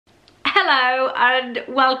Hello and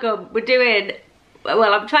welcome. We're doing,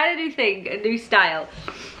 well, I'm trying a new thing, a new style.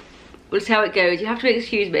 We'll see how it goes. You have to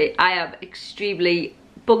excuse me. I am extremely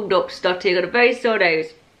bunged up, snotty, got a very sore nose.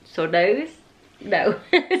 Sore nose? No,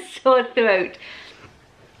 sore throat.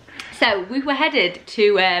 So we were headed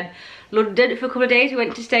to London for a couple of days. We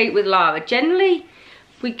went to stay with Lara. Generally,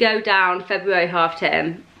 we go down February half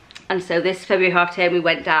term. And so this February half term we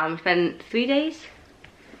went down, spent 3 days?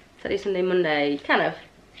 Saturday, Sunday, Monday, kind of.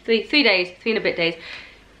 Three days, 3 and a bit days.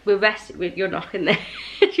 We rested, you're knocking there.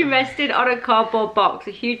 She rested on a cardboard box, a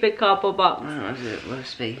huge big cardboard box. Oh, what a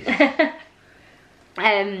space.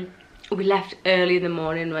 We left early in the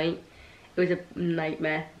morning, right? It was a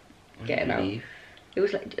nightmare getting out. It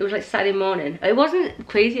was like Saturday morning. It wasn't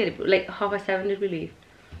crazy, like 7:30 did we leave.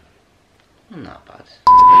 Not bad.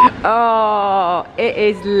 Oh, it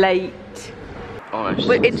is late. Oh,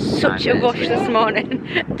 it's such a rush this morning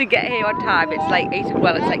to get here on time. It's like 8,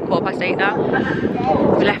 well, it's like 8:15 now.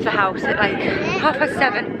 We left the house at like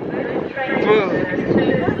 7:30.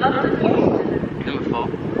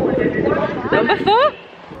 Number 4?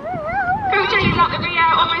 Coach A is out of the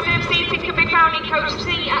on reserve seating can be found in coach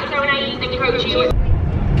C at zone 8 and coach U.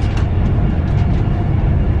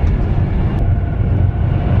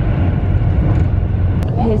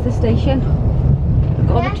 Here's the station. We've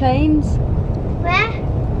got all the trains. Where?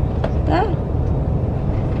 There.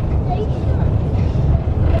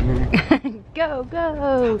 Go,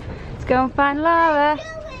 go. Let's go and find Lara.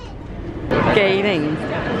 Gaining.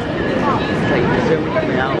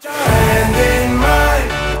 Hand in mine,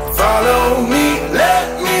 follow me, let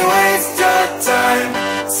me waste your time.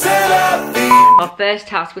 Set up the Our first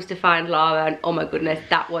task was to find Lara, and oh my goodness,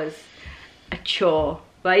 that was a chore,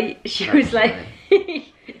 right? She was like,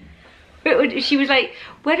 she was like,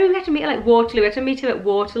 where do we have to meet her? Like Waterloo. We had to meet her at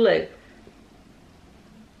Waterloo.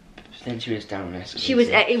 Then she was down there. She was.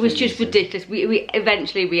 It was just ridiculous. We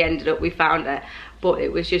eventually we ended up. We found her, but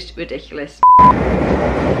it was just ridiculous.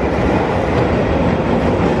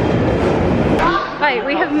 Right,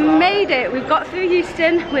 we have made it. We've got through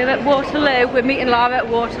Euston. We're at Waterloo. We're meeting Lara at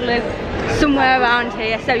Waterloo, somewhere around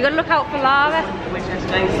here. So you got to look out for Lara.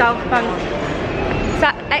 South Bank. It's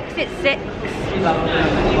at exit 6.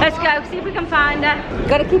 Let's go. See if we can find her.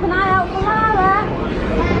 Got to keep an eye out for Lara.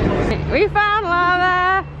 We found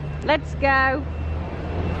Lara. Let's go.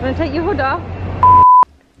 Want to take your hood off?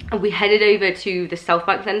 And we headed over to the South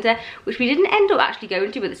Bank Centre, which we didn't end up actually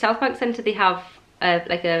going to, but the South Bank Centre, they have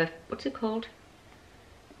like a, what's it called?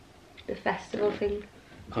 The festival thing.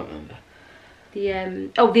 Can't remember. The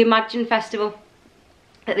the Imagine Festival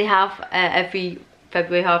that they have every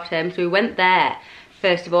February half term. So we went there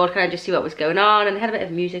first of all, kind of just see what was going on, and they had a bit of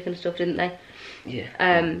music and stuff, didn't they? Yeah.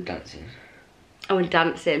 Dancing. Oh, and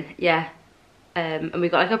dancing, yeah. And we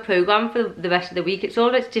got like a programme for the rest of the week. It's all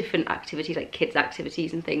like different activities, like kids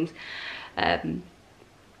activities and things. And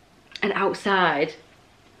outside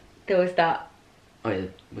there was that. Oh yeah.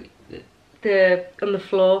 The on the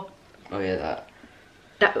floor. Oh yeah,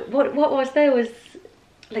 that what was there was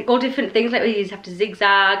like all different things, like you just have to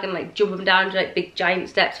zigzag and like jump them down to like big giant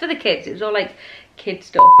steps for the kids. It was all like kid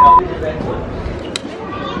stuff.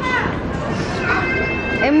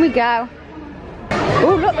 In we go.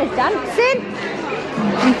 Oh look, there's dancing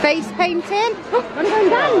and face painting. Oh, wanna go and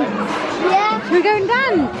dance? Yeah. Should we go and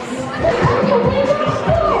dance?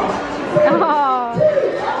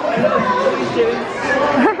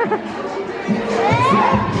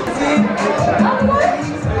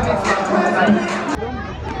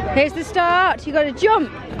 Here's the start. You got to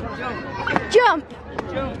jump. Jump.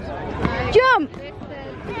 Jump.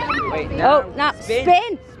 Wait, oh, now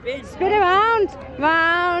spin. Spin around.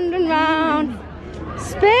 Round and round.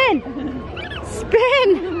 Spin.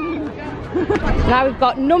 Spin. Now we've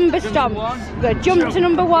got number stomps. We've got to jump to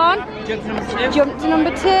number 1. Jump to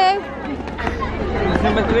number 2.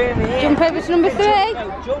 Number 3. Jump over to number 3.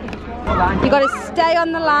 You got to stay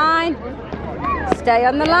on the line. Stay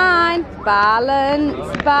on the line.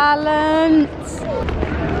 Balance, balance.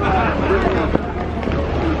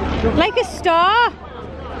 Like a star.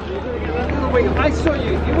 Wait, I saw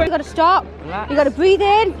you. You got to stop. You got to breathe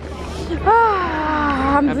in.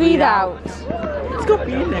 And breathe out. It's got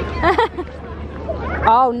me in there.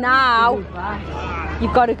 Oh, now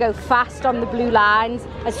you've got to go fast on the blue lines.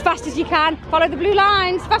 As fast as you can. Follow the blue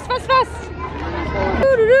lines. Fast, fast, fast.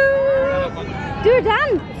 Do a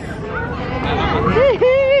dance.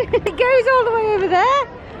 It goes all the way over there.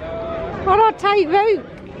 On our tight rope.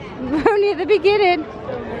 We're only at the beginning.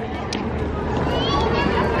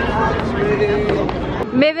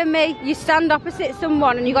 Mirror me. You stand opposite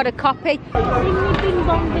someone and you got to copy.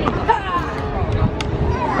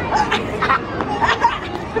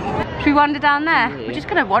 Should we wander down there? Yeah. We're just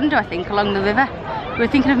gonna wander, I think, along the river. We were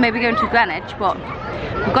thinking of maybe going to Greenwich, but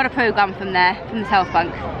we've got a programme from there, from the South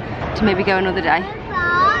Bank, to maybe go another day.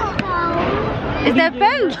 Is there a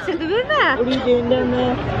boat at the river? What are you doing down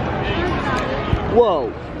there?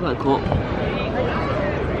 Whoa! Quite cool.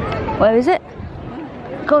 Where is it?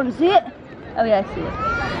 Go and see it. Oh yeah, I see it.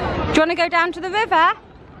 Do you want to go down to the river?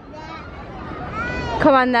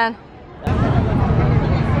 Come on then.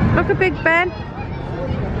 Look at Big Ben.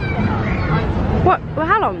 What? Well,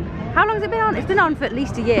 how long? How long has it been on? It's been on for at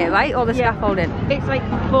least a year, right? All the scaffolding. It's like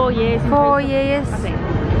 4 years. 4 years. I think.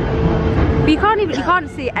 But you can't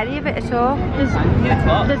see any of it at all. There's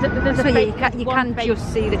So yeah, you can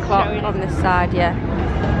just see the clock on this side, yeah.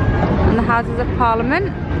 And the Houses of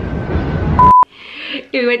Parliament.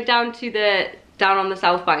 We went down on the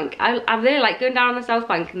South Bank. I really like going down on the South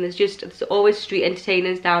Bank, and there's always street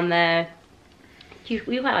entertainers down there. We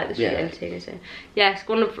quite like the street entertainers. Yeah, it's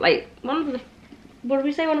one of the what do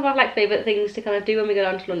we say? One of our like favourite things to kind of do when we go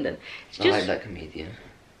down to London. It's just, I like that comedian.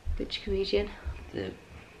 Which comedian?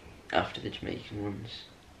 After the Jamaican ones.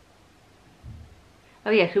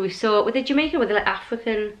 Oh yeah, who we saw, were they Jamaican or were they like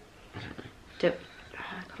African? I can't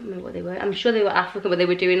remember what they were. I'm sure they were African, but they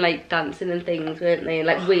were doing like dancing and things, weren't they?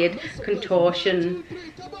 Like weird contortion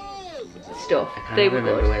stuff. I can't They were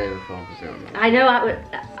remember good. where they were from. I know,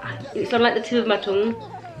 it's on like the tip of my tongue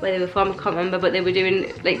where they were from, I can't remember, but they were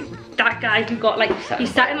doing like that guy who got like, he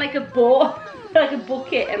sat in like a boat, like a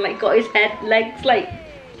bucket, and like got his legs like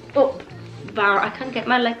up. I can't get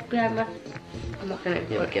my legs behind my, I'm not gonna.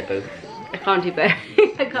 You get both. I can't do both.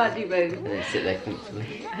 I can't do both. And then sit there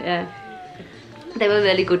comfortably. Yeah. They were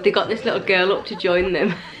really good. They got this little girl up to join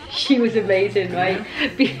them. She was amazing, right?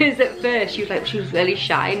 Because at first she was really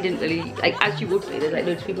shy and didn't really, like, as you would be, there's like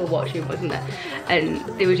loads of people watching, wasn't there? And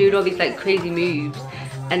they were doing all these like crazy moves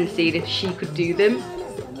and seeing if she could do them.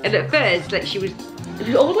 And at first, like, she was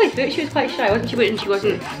all the way through, she was quite shy, wasn't she? But she was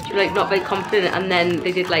like not very confident. And then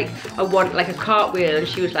they did like a cartwheel, and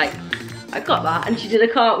she was like, I got that, and she did a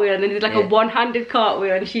cartwheel, and then did like a one-handed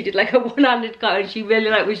cartwheel, and she did like a one-handed cartwheel, and she really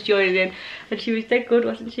like was joining in, and she was dead good,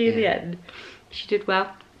 wasn't she? In the end, she did well.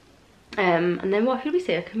 And then what did we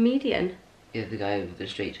say? A comedian? Yeah, the guy with the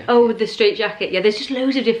straight jacket. Oh, with the straight jacket. Yeah, there's just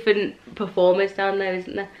loads of different performers down there,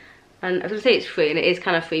 isn't there? And I was gonna say it's free, and it is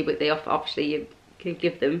kind of free, but they obviously you can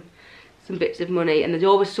give them some bits of money, and there's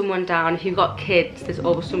always someone down. If you've got kids, there's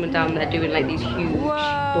always someone down there doing like these huge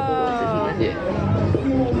bubbles, isn't there? Yeah.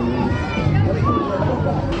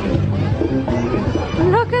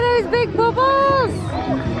 Look at those big bubbles!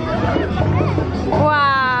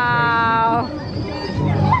 Wow!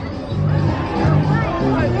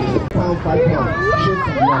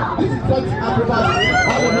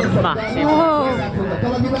 Massive. Whoa!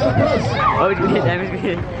 Oh, we did them.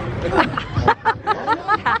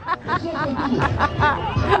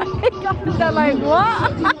 They're like,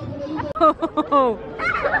 what?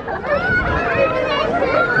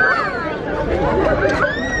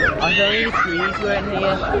 I was only the trees weren't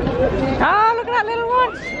here. Oh, look at that little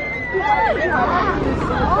one!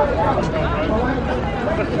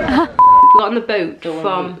 We got on the boat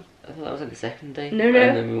from... I thought that was like the second day. No. And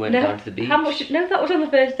then we went down to the beach. How much? No, that was on the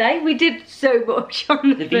first day. We did so much on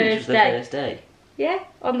the, The first beach was the day. first day. Yeah,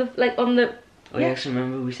 on the Oh yeah, 'cause I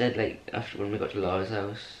remember we said like after when we got to Laura's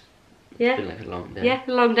house. Yeah. It's been like a long day. Yeah,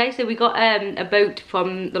 a long day. So we got a boat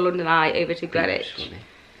from the London Eye over to Greenwich. Funny.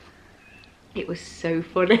 It was so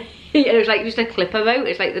funny. It was like just a clipper boat.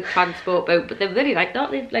 It's like the transport boat, but they're really like,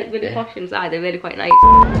 not they like really posh inside. They're really quite nice.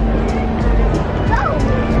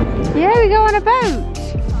 Yeah, we go on a boat.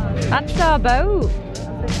 That's our boat.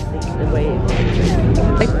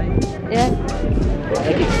 Yeah. I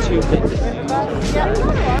think it's 2 minutes.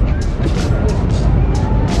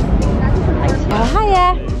 Oh, hiya.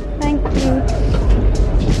 Thank you.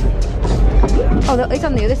 Oh, it's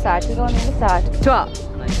on the other side. Should we go on the other side? To what?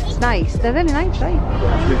 It's nice. They're really nice, right?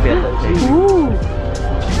 Ooh.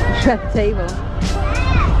 Red table.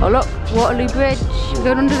 Oh, look. Waterloo Bridge. We're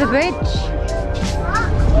going under the bridge.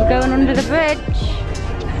 We're going under the bridge.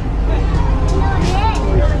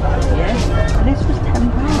 Yeah. This was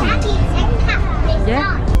 £10.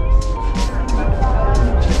 Yeah.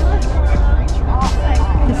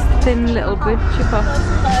 This thin little bridge across.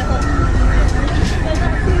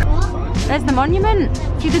 There's the monument.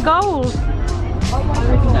 See the gold.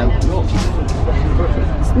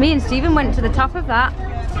 Me and Stephen went to the top of that.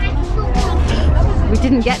 We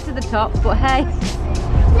didn't get to the top, but hey,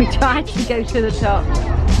 we tried to go to the top.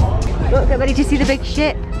 Look, get ready to see the big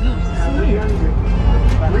ship.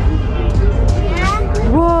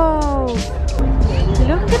 Whoa!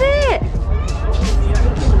 Look at it!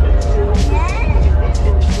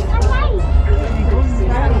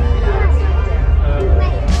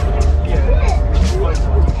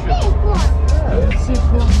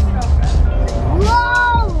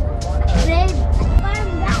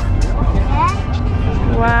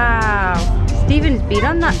 Stephen's been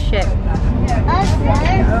on that ship.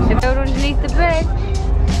 They rode underneath the bridge.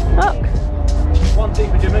 Look. One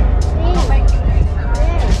deeper, Jimmy.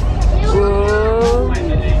 Whoa.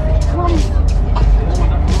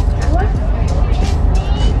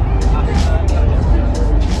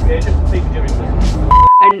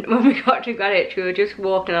 And when we got to Greenwich, we were just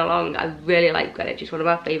walking along. I really like Greenwich, it's one of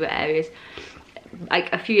my favourite areas.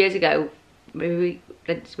 Like a few years ago, maybe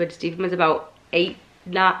when Stephen was about 8,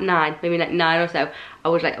 9, maybe like 9 or so, I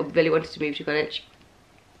was like, I really wanted to move to Greenwich.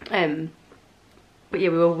 But yeah,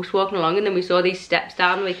 we were just walking along and then we saw these steps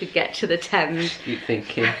down and we could get to the Thames. Keep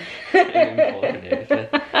thinking.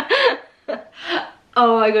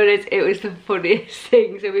 Oh my goodness, it was the funniest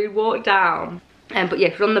thing. So we walked down, but yeah,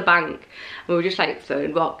 it was on the bank and we were just like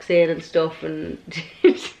throwing rocks in and stuff, and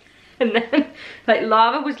and then like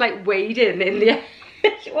lava was like wading in the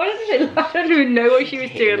what is it? I don't even know what she was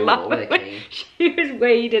doing. Lava, she was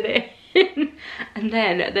wading in, and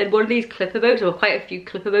then one of these clipper boats, or quite a few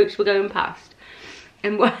clipper boats were going past,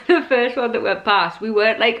 and the first one that went past, we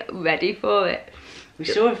weren't like ready for it. We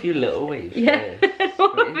saw a few little waves. Yeah,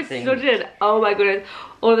 all of a sudden, oh my goodness,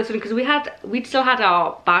 all of a sudden, because we'd still had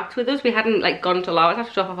our bags with us. We hadn't like gone to Laos, had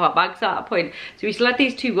to drop off our bags at that point. So we still had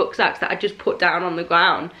these 2 rucksacks that I just put down on the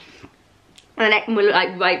ground. And then we were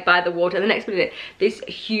like right by the water. And the next minute, this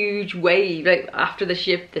huge wave, like after the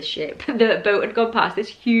boat had gone past, this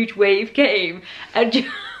huge wave came, and we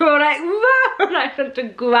were like, whoa! And I had to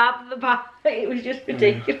grab the bag. It was just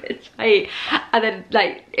ridiculous, right? And then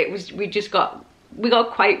like we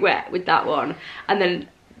got quite wet with that one, and then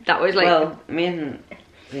that was like. Well, me and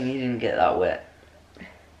Thingy didn't get that wet.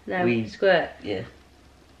 No, we squirt. Yeah.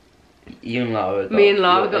 You and Lara got, me and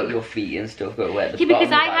Lara got your feet and stuff got wet. Yeah,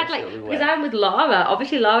 because I had like, because I'm with Lara.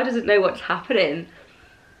 Obviously, Lara doesn't know what's happening.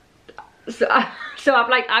 So I'm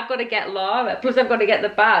like, I've got to get Lara. Plus, I've got to get the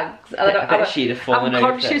bags. And I bet she'd have fallen I'm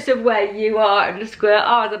conscious of where you are and the squirt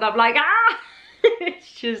ours, and I'm like, ah!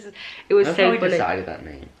 It's just, it was so funny. How decided that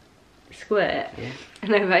name? Squirt. Yeah. I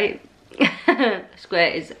know, right?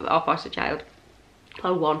 Squirt is our foster child.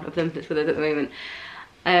 Or one of them that's with us at the moment.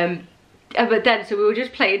 But then, so we were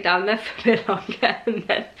just playing down there for a bit longer, and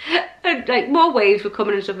then like more waves were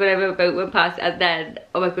coming and stuff whenever a boat went past, and then,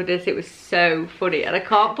 oh my goodness, it was so funny. And I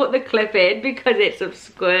can't put the clip in because it's of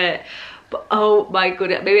Squirt, but oh my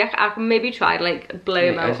goodness, maybe I can maybe try and like blow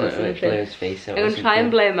him out or something. Blow his face out. I'm gonna try and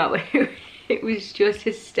blow him out. It was just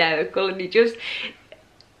hysterical, and it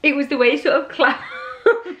was the way he sort of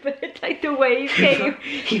clambered, like the wave came.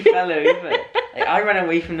 He fell over. Like, I ran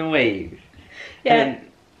away from the wave. Yeah.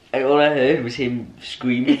 And all I heard was him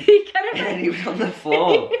screaming. And then he was on the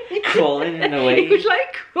floor, crawling in the wave. He was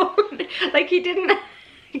like crawling, like he didn't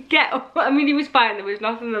get up. I mean, he was fine, there was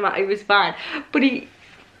nothing the matter, he was fine. But I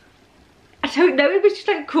don't know, he was just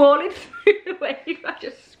like crawling through the wave. I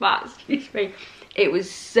just spat, excuse me. It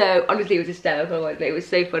was so, honestly, it was hysterical, wasn't it? It was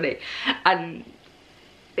so funny. And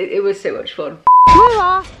it was so much fun. We're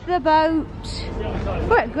off the boat.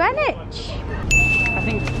 We're at Greenwich. I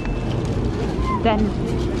think then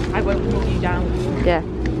I won't move you down. Yeah.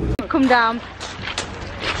 Come down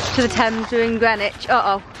to the Thames, we're in Greenwich.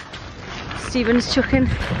 Uh-oh. Stephen's chucking.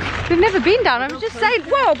 We've never been down, I was just saying,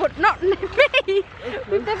 whoa, but not me.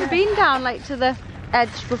 We've never been down like to the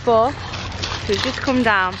edge before. So we've just come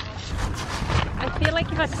down. I feel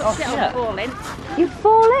like if I touch it, I'll fall in. You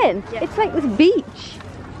fall in? Yeah. It's like this beach.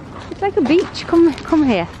 It's like a beach. Come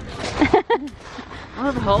here.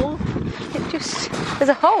 Oh, the hole. There's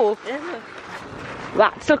a hole? Yeah.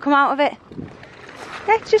 Rats will come out of it.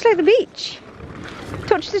 Yeah, it's just like the beach.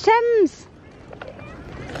 Touch the Thames.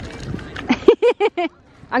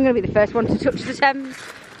 I'm going to be the first one to touch the Thames.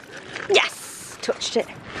 Yes! Touched it.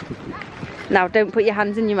 Now don't put your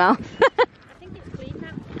hands in your mouth. I think it's clean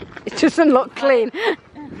now. It doesn't look clean.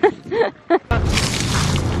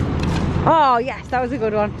 Oh yes, that was a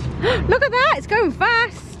good one. Look at that, it's going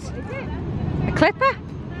fast. What is it? A clipper.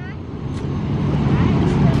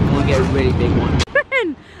 We'll get a really big one.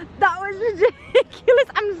 That was ridiculous.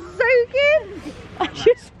 I'm soaking.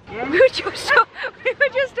 We were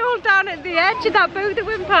just all down at the edge of that boat that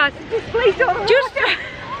went past. Just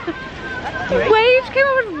waves came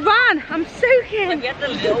up and ran. I'm soaking. Like we had the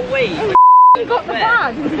little wave. You got the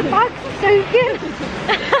bag. The bag's soaking.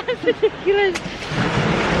 That's ridiculous.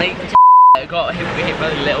 Like, I got hit by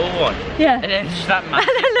the little one. Yeah. And then just that massive.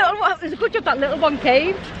 And the little one, it was a good job that little one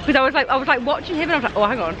came, because I was like watching him and I was like, oh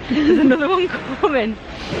hang on, there's another one coming.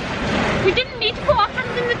 We didn't need to put our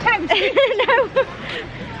hands in the Thames. No,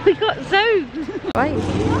 we got soaked. Right.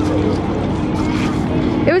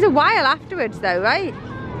 It was a while afterwards though, right?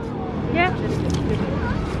 Yeah.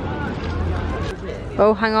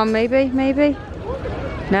 Oh, hang on, maybe.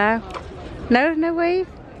 No. No wave.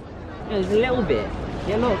 There's a little bit.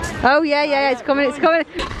 Yeah, look. Oh yeah, it's coming. What are you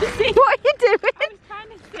doing? I was trying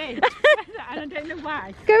to see, and I don't know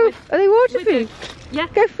why. Go. Are they water food? Yeah.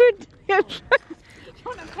 Go food. Go.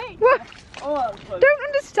 What? Oh, Don't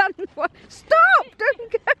understand what. Stop!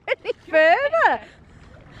 Don't go any further.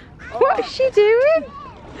 What is she doing?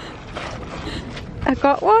 I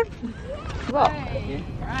got one. What?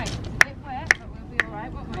 Right, it's a bit wet, but we'll be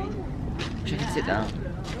alright, won't we? She can sit down.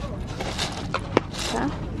 Yeah.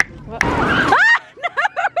 What? Ah!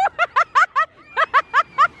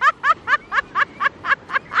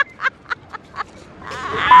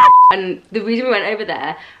 And the reason we went over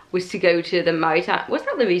there was to go to the maritime. Was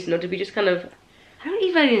that the reason, or did we just kind of? I don't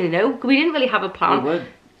even really know. We didn't really have a plan. We were.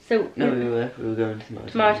 So No, we were going to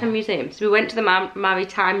the Maritime Museum. So we went to the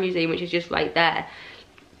Maritime Museum, which is just right there.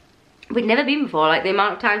 We'd never been before. Like the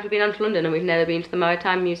amount of times we've been on to London, and we've never been to the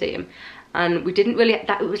Maritime Museum. And we didn't really.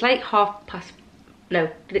 It was like 4:30. No,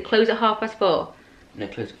 did it close at 4:30? No,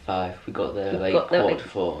 it closed at 5. We got there like got there, quarter like- to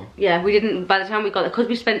 4. Yeah, we didn't. By the time we got there, because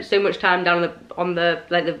we spent so much time down on the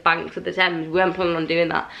like the banks of the Thames, we weren't planning on doing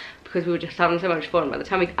that because we were just having so much fun. By the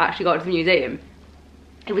time we actually got to the museum,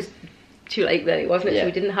 it was too late, really, wasn't it? Yeah. So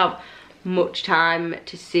we didn't have much time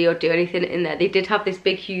to see or do anything in there. They did have this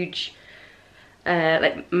big, huge,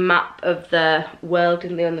 like map of the world,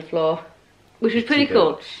 didn't they, on the floor, which was pretty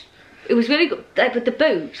cool. It was really good, like, but the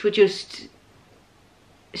boats were just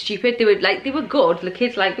stupid. They were good. The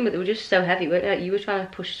kids liked them, but they were just so heavy, weren't they? Like, you were trying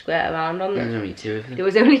to push square around on them. There's only 2 of them. There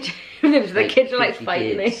was only 2 of them, so the Like kids were like 50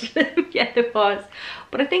 fighting kids. it. Yeah, there was.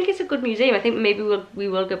 But I think it's a good museum. I think maybe we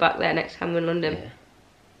will go back there next time we're in London. Yeah.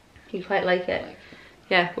 You quite like it.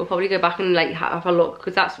 Yeah, we'll probably go back and like have a look,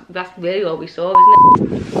 because that's really all we saw,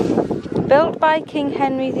 isn't it? Built by King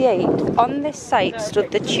Henry VIII, on this site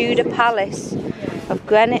stood the Tudor Palace of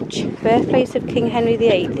Greenwich, birthplace of King Henry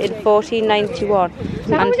VIII in 1491,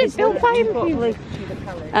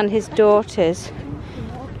 and his daughters,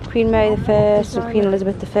 Queen Mary I and Queen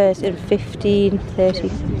Elizabeth I in 1530.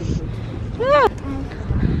 Yeah.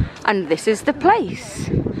 And this is the place.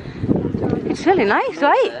 It's really nice,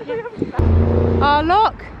 right? Oh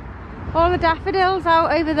look, all the daffodils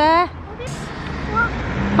out over there.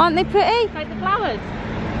 Aren't they pretty? Like the flowers.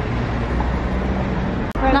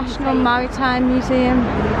 National Maritime Museum.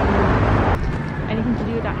 Anything to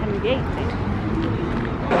do with that Henry VIII thing?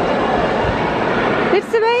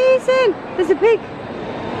 It's amazing. There's a big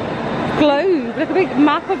globe, like a big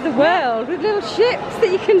map of the world with little ships that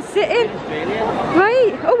you can sit in. Australia?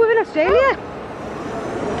 Right, oh, we're in Australia.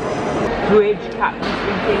 Bridge captains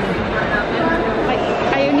thing. Like,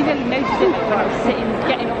 I only really noticed it like, when I was sitting,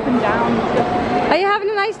 getting up and down and stuff. Are you having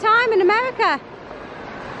a nice time in America?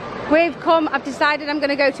 We've come, I've decided I'm going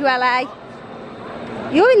to go to LA.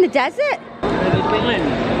 You're in the desert.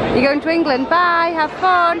 You're going to England? Bye, have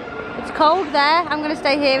fun. It's cold there. I'm going to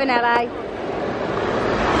stay here in LA.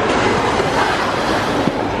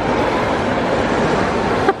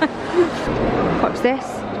 What's this?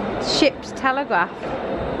 Ship's Telegraph.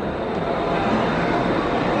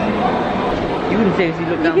 You wouldn't seriously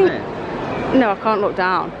look down there? No, I can't look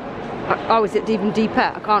down. Oh, is it even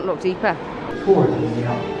deeper? I can't look deeper.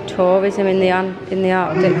 Tourism in the Arctic. In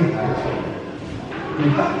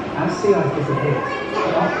fact, as sea ice disappears,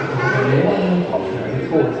 the Arctic becomes more and more popular as a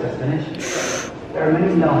tourist destination. There are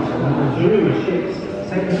many large and luxurious ships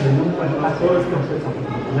sailing to the Northwest Passage across the top of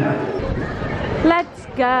North America. Let's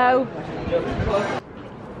go.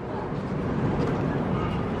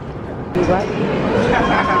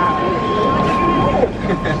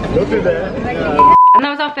 And that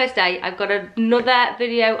was our first day. I've got another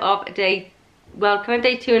video of day, well, kind of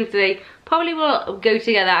day 2 and 3. Probably will go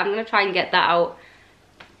together. I'm going to try and get that out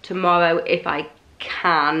tomorrow if I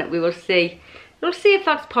can. We will see. We'll see if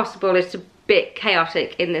that's possible. It's a bit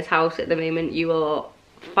chaotic in this house at the moment. You will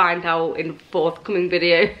find out in forthcoming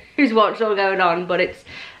videos what's all going on, but it's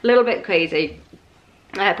a little bit crazy.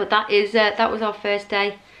 But that was our first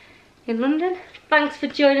day in London. Thanks for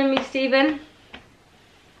joining me, Stephen.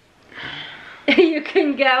 You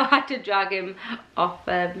can go. I had to drag him off.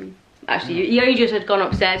 Actually, he only just had gone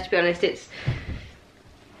upstairs, to be honest.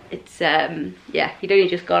 Yeah, he'd only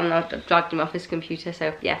just gone and I dragged him off his computer,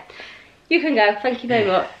 so yeah. You can go. Thank you very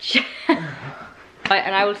much. Right,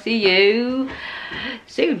 and I will see you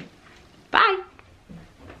soon. Bye.